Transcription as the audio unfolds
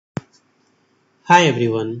Hi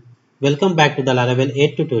everyone, welcome back to the Laravel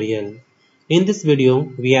 8 tutorial. In this video,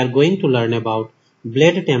 we are going to learn about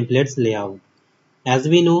blade templates layout. As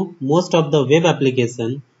we know, most of the web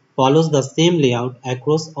application follows the same layout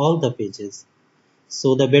across all the pages.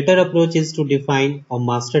 So the better approach is to define a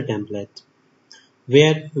master template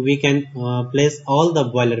where we can place all the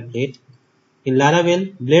boilerplate. In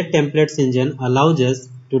Laravel, blade templates engine allows us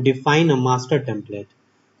to define a master template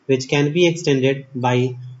which can be extended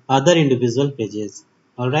by other individual pages.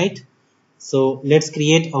 Alright, so let's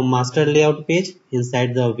create a master layout page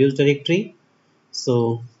inside the views directory.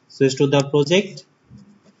 So switch to the project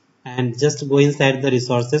and just go inside the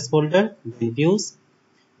resources folder, then views,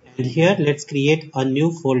 and here let's create a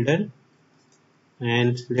new folder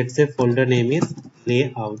and let's say folder name is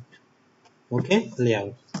layout. Okay,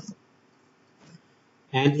 layout.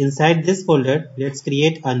 And inside this folder, let's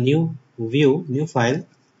create a new new file.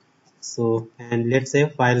 So, and let's say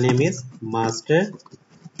file name is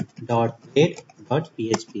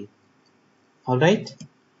master.blade.php. Alright,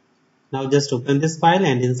 now just open this file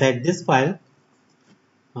and inside this file,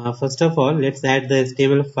 first of all, let's add the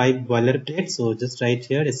HTML5 boilerplate. So just write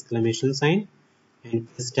here exclamation sign and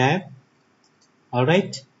this tab.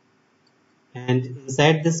 Alright, and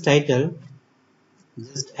inside this title,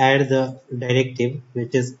 just add the directive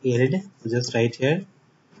which is yield. So just write here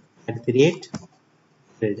 @ yield.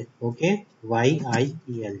 Okay,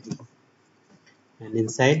 yield. And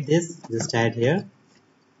inside this, just add here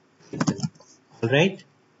title. Alright,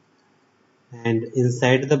 and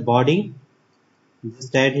inside the body,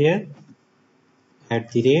 just add here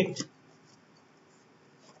 @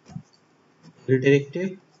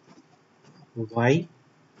 directive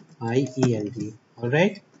yield.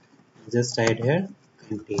 Alright, just add here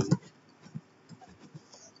contain.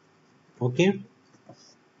 Okay,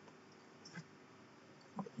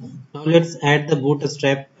 now let's add the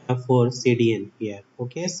bootstrap for CDN here.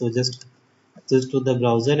 Okay, so just to the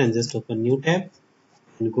browser and just open new tab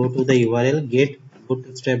and go to the URL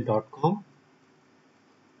get.bootstrap.com.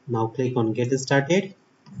 Now click on get started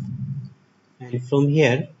and from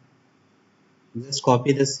here just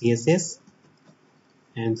copy the CSS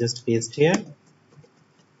and just paste here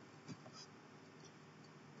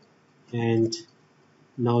and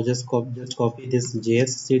now just copy this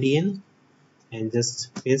JS CDN and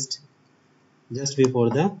just paste just before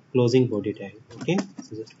the closing body tag. Okay,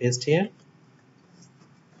 so just paste here.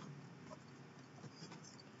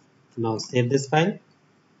 Now save this file.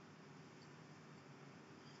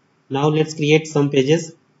 Now let's create some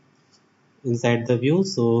pages inside the view.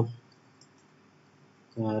 So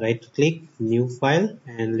right click new file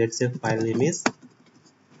and let's say file name is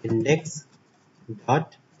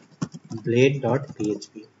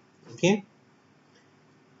index.blade.php. Okay,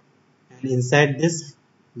 and inside this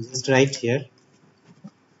just write here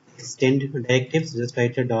extend directives, just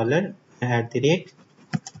write a dollar @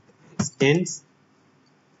 extends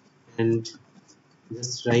and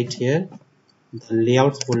just write here the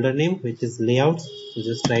layouts folder name which is layouts. So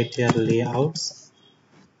just write here layouts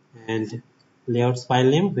and layouts file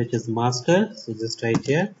name which is master. So just write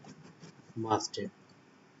here master.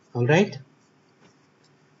 Alright,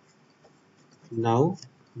 now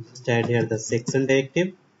just add here the section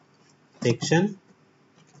directive section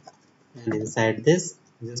and inside this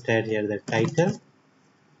just add here the title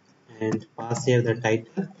and pass here the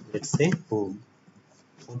title, let's say home.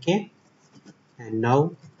 Okay, and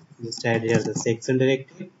now just add here the section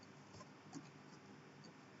directive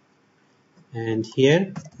and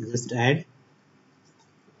here just add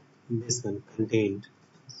this one contained.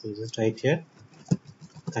 So just write here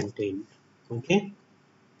contained. Okay,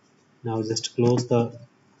 now just close the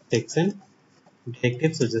section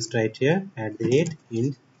directive. So just write here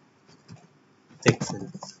 @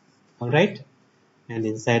 section. Alright, and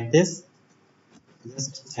inside this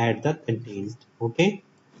just add the contained. Okay,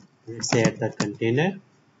 let's say add the container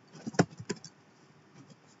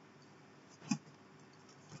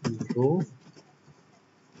row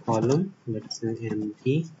column, let's say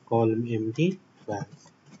empty column empty 12.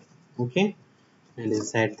 Okay, and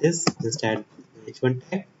inside this just add h1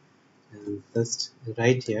 tag and just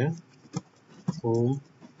write here home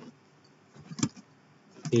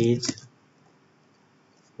page.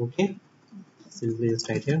 Okay, simply just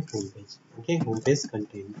write here home page. Okay, home page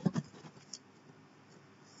contained.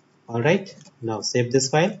 Alright, now save this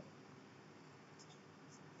file.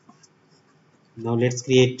 Now let's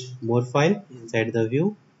create more file inside the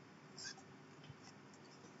view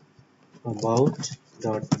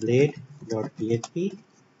about.blade.php.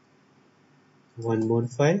 One more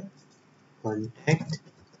file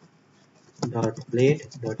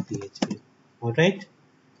contact.blade.php. Alright,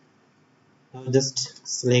 now just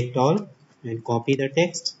select all and copy the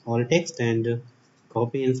text, all text, and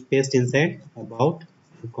copy and paste inside about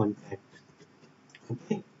and contact.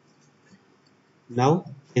 Okay. Now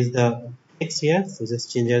is the text here, so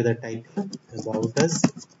just change the title about us,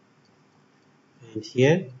 and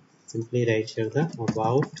here simply write here the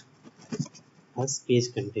about us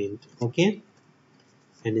page content. Okay,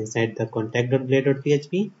 and inside the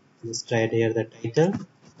contact.blade.php, just write here the title,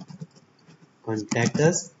 contact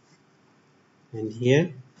us, and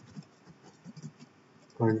here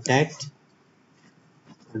contact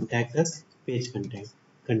us page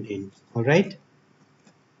content. All right.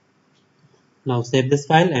 Now save this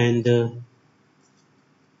file, and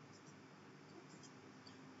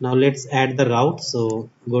now let's add the route. So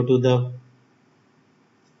go to the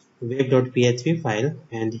web.php file,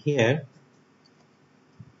 and here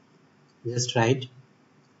just write,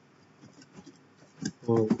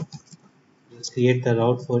 so just create the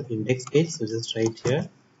route for index page. So just write here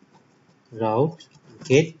route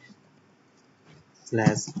get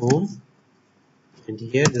 / home, and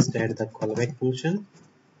here just add the callback function,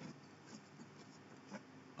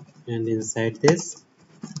 and inside this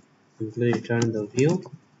simply return the view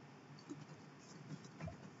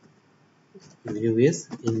is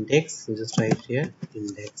index. So just write here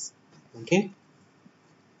index. Okay,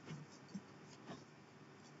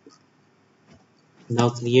 now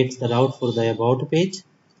create the route for the about page.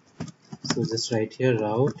 So just write here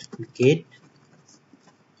route get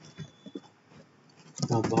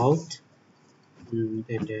about, and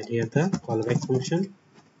add here the callback function,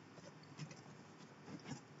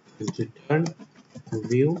 and return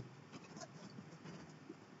view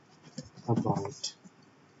about.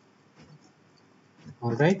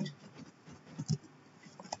 All right,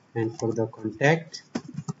 and for the contact,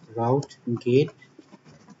 route get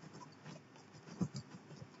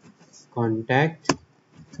contact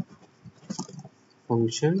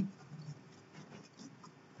function,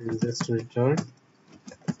 and just return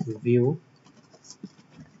view,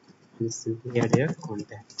 and simply add here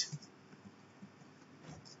contact.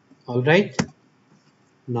 All right,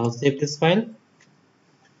 now save this file.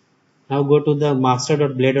 Now go to the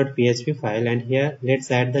master.blade.php file, and here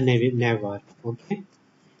let's add the navbar. Okay,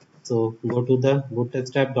 so go to the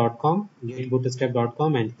bootstrap.com, get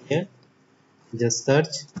bootstrap.com, and here just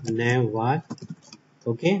search navbar.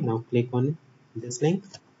 Okay, now click on this link,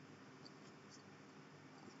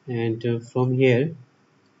 and from here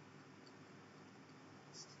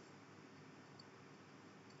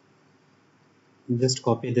just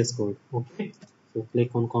copy this code. Okay, so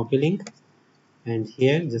click on copy link, and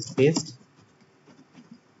here just paste.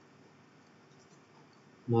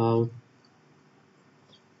 Now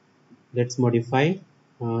let's modify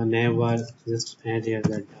navbar, just add here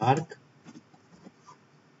the dark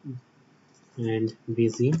and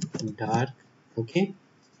busy dark. Okay,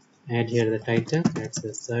 add here the title, that's the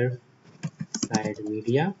Surfside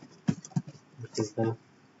media, which is the,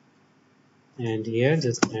 and here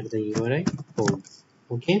just add the URI home.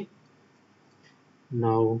 Okay,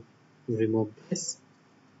 now remove this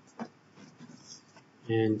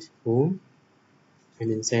and home,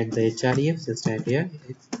 and inside the href just add here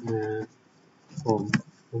home.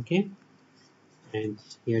 Okay, and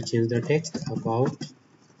here change the text about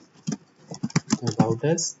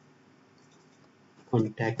us,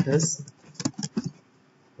 contact us.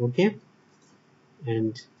 Okay,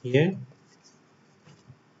 and here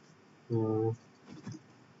 /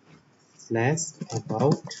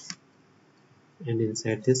 about, and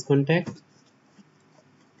inside this contact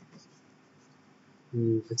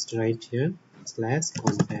just write here /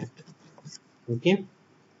 contact. Okay,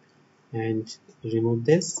 and remove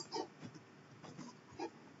this.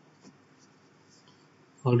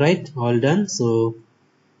 All right, all done. So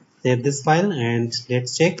save this file, and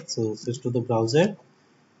let's check. So switch to the browser,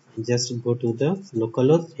 and just go to the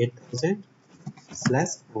localhost 8000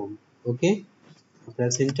 / home. Okay,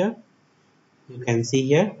 press enter. You can see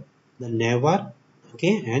here the navbar,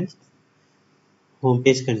 okay, and home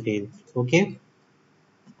page content. Okay,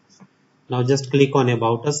 now just click on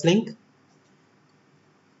about us link.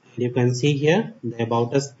 You can see here the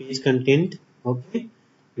about us page content, okay,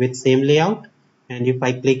 with same layout. And if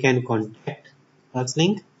I click on contact us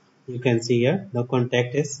link, you can see here the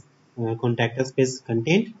contact us page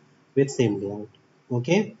content with same layout.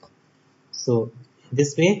 Okay, so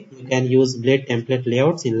this way you can use Blade template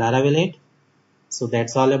layouts in Laravel 8. So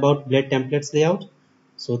that's all about Blade templates layout.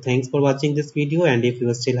 So thanks for watching this video, and if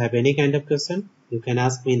you still have any kind of question, you can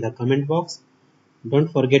ask me in the comment box.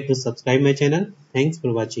 Don't forget to subscribe my channel. Thanks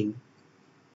for watching.